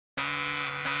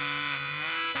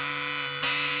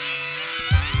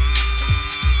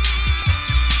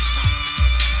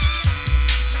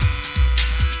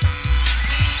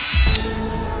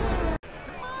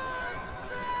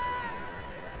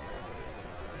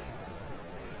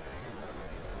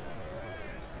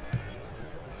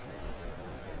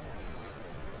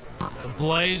The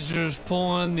Blazers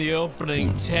pulling the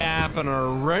opening tap and are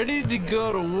ready to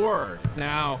go to work.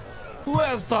 Now, who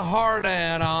has the hard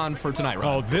hat on for tonight, Ron?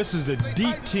 Oh, this is a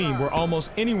deep team where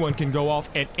almost anyone can go off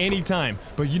at any time.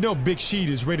 But you know Big Sheet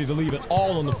is ready to leave it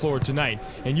all on the floor tonight.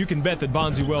 And you can bet that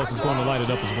Bonzi Wells is going to light it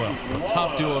up as well. A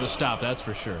tough duo to stop, that's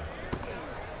for sure.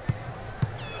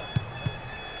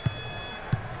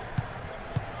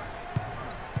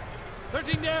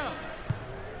 Down.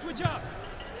 Switch up.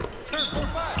 Turn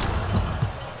 4-5.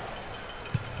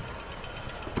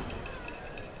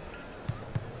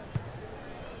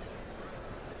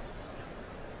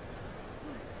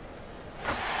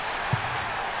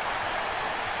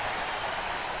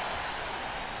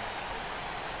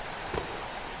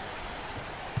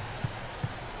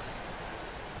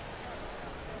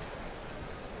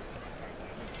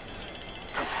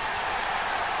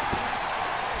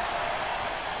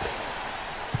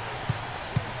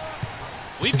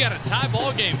 We've got a tie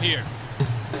ball game here.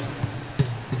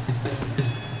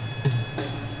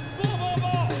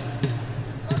 Ball.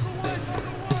 Circle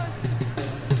one.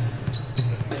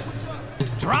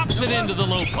 Drops it into the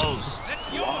low post.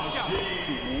 That's your shot.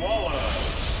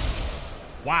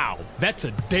 Wow, that's a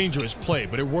dangerous play,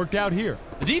 but it worked out here.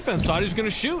 The defense thought he was going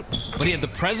to shoot, but he had the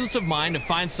presence of mind to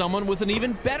find someone with an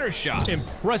even better shot.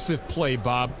 Impressive play,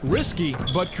 Bob. Risky,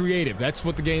 but creative. That's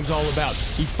what the game's all about.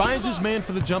 He finds his man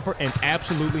for the jumper and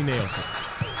absolutely nails it.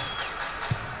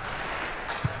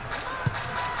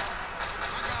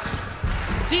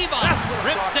 Devon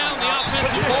rips down the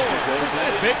offensive board.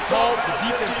 Big call. The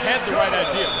defense had the right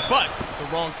idea, but the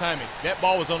wrong timing. That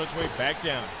ball was on its way back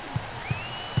down.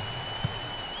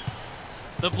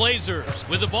 The Blazers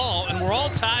with the ball, and we're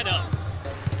all tied up.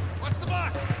 Watch the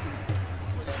box.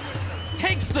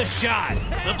 Takes the shot.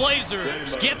 The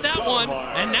Blazers get that one,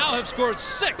 and now have scored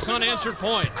 6 unanswered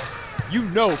points. You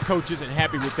know Coach isn't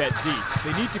happy with that D.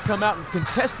 They need to come out and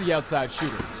contest the outside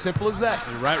shooter. Simple as that.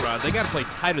 You're right, Rod. They got to play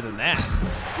tighter than that.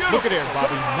 Look at there,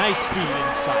 Bobby. Nice speed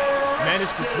inside.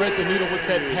 Managed to thread the needle with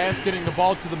that pass, getting the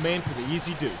ball to the man for the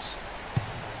easy deuce.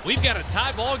 We've got a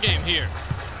tie ball game here.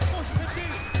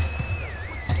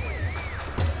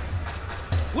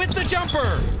 With the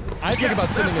jumper. I think about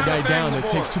sending a guy down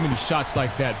that takes too many shots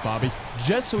like that, Bobby,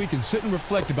 just so he can sit and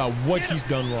reflect about what he's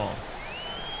done wrong.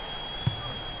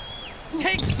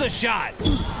 Takes the shot.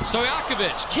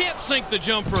 Stojakovic can't sink the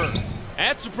jumper.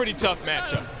 That's a pretty tough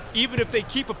matchup. Even if they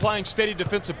keep applying steady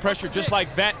defensive pressure just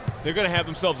like that, they're going to have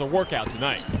themselves a workout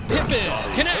tonight. Pippen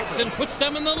connects and puts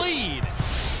them in the lead.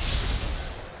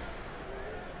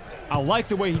 I like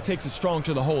the way he takes it strong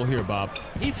to the hole here, Bob.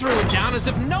 He threw it down as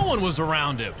if no one was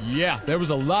around him. Yeah, there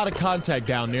was a lot of contact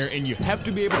down there, and you have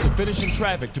to be able to finish in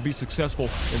traffic to be successful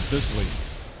in this league.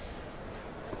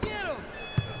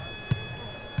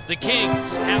 The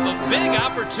Kings have a big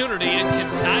opportunity and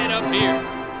can tie it up here.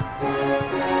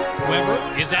 Weber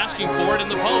is asking for it in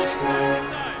the post.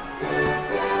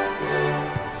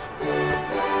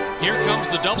 Here comes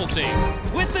the double team.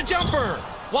 With the jumper,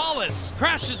 Wallace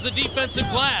crashes the defensive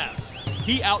glass.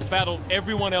 He out-battled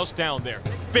everyone else down there.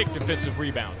 Big defensive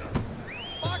rebound.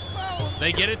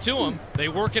 They get it to him. They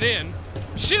work it in.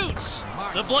 Shoots!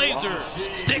 The Blazers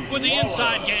stick with the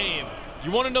inside game.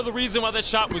 You want to know the reason why that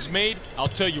shot was made? I'll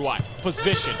tell you why.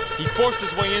 Position. He forced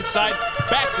his way inside,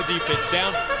 backed the defense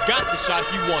down, got the shot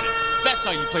he wanted. That's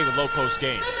how you play the low post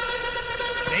game.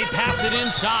 They pass it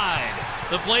inside.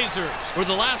 The Blazers were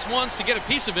the last ones to get a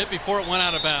piece of it before it went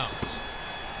out of bounds.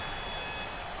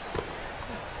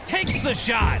 Takes the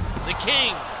shot. The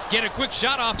Kings get a quick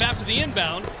shot off after the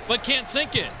inbound, but can't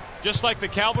sink it. Just like the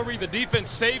Cavalry, the defense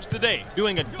saves the day,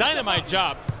 doing a dynamite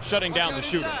job shutting down the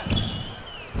shooter.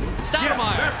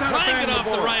 Stoudemire trying it off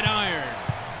the right iron.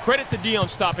 Credit to Dion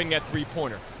stopping that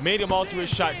three-pointer. Made him alter his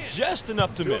shot just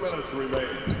enough to miss.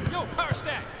 Yo, power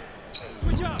stack.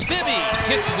 Switch up. Bibby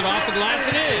kisses it off the glass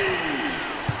and in.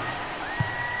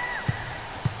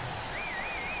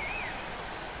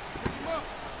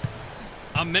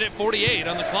 A minute 48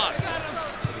 on the clock.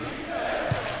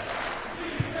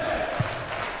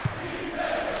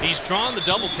 He's drawn the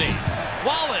double team.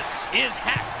 Wallace is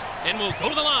hacked and will go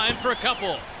to the line for a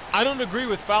couple. I don't agree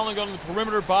with fouling on the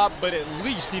perimeter, Bob, but at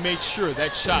least he made sure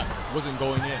that shot wasn't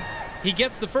going in. He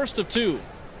gets the first of 2.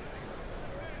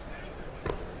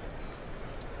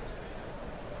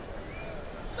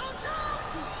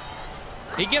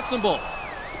 He gets them both.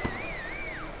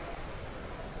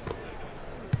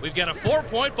 We've got a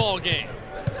 4-point ball game.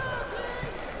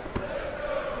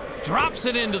 Drops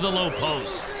it into the low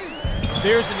post.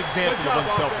 There's an example of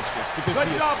unselfishness because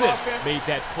the assist made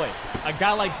that play. A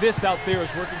guy like this out there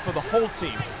is working for the whole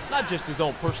team, not just his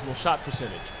own personal shot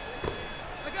percentage.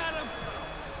 I got him.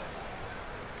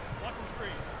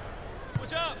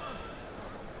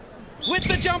 with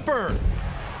the jumper.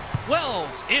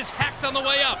 Wells is hacked on the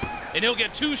way up, and he'll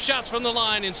get 2 shots from the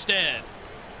line instead.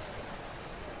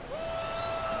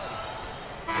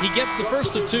 He gets the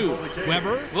first of 2.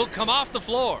 Weber will come off the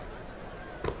floor.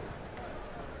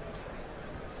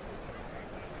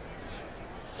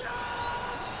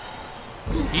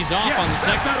 He's off on the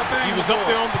second. He was up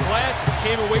there on the glass and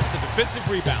came away with the defensive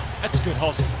rebound. That's good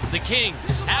hustle. The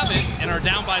Kings have it and are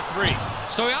down by 3.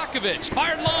 Stojakovic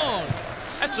fired long.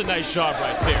 That's a nice job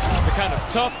right there. The kind of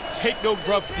tough,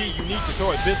 take-no-grub D you need to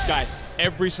throw at this guy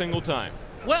every single time.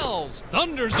 Wells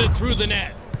thunders it through the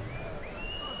net.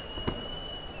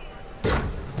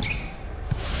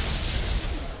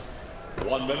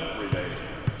 One minute remaining.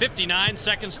 59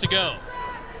 seconds to go.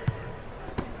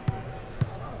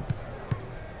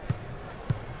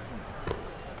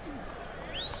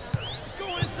 Let's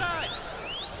go inside.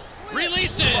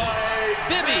 Releases.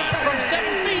 Bibby from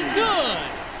 7 feet. Good.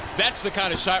 That's the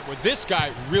kind of shot where this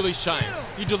guy really shines.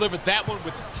 He delivered that one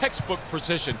with textbook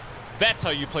precision. That's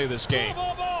how you play this game.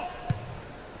 Ball.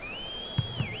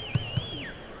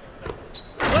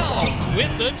 Wells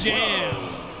with the jam.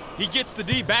 He gets the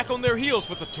D back on their heels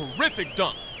with a terrific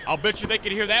dunk. I'll bet you they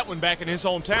could hear that one back in his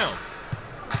hometown.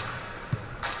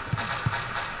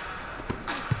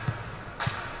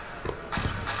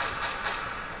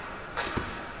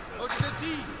 Goes to the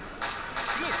D.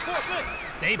 Good, 4 flicks.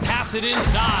 They pass it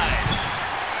inside.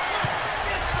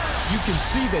 You can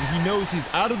see that he knows he's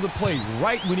out of the play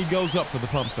right when he goes up for the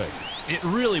pump fake. It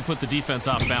really put the defense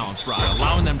off balance, Rod,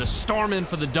 allowing them to storm in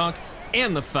for the dunk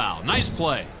and the foul. Nice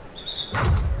play.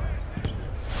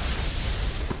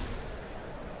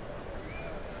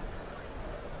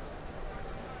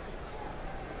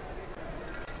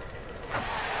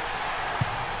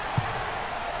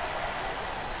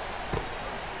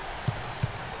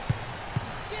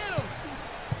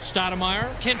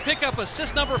 Stoudemire can pick up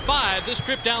assist number 5 this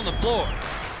trip down the floor.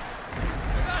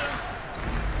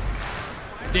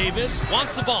 Davis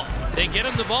wants the ball. They get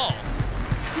him the ball.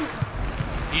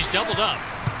 He's doubled up.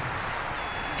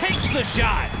 Takes the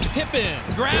shot. Pippen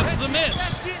grabs the miss.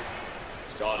 That's it.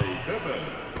 Scottie Pippen.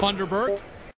 Funderburk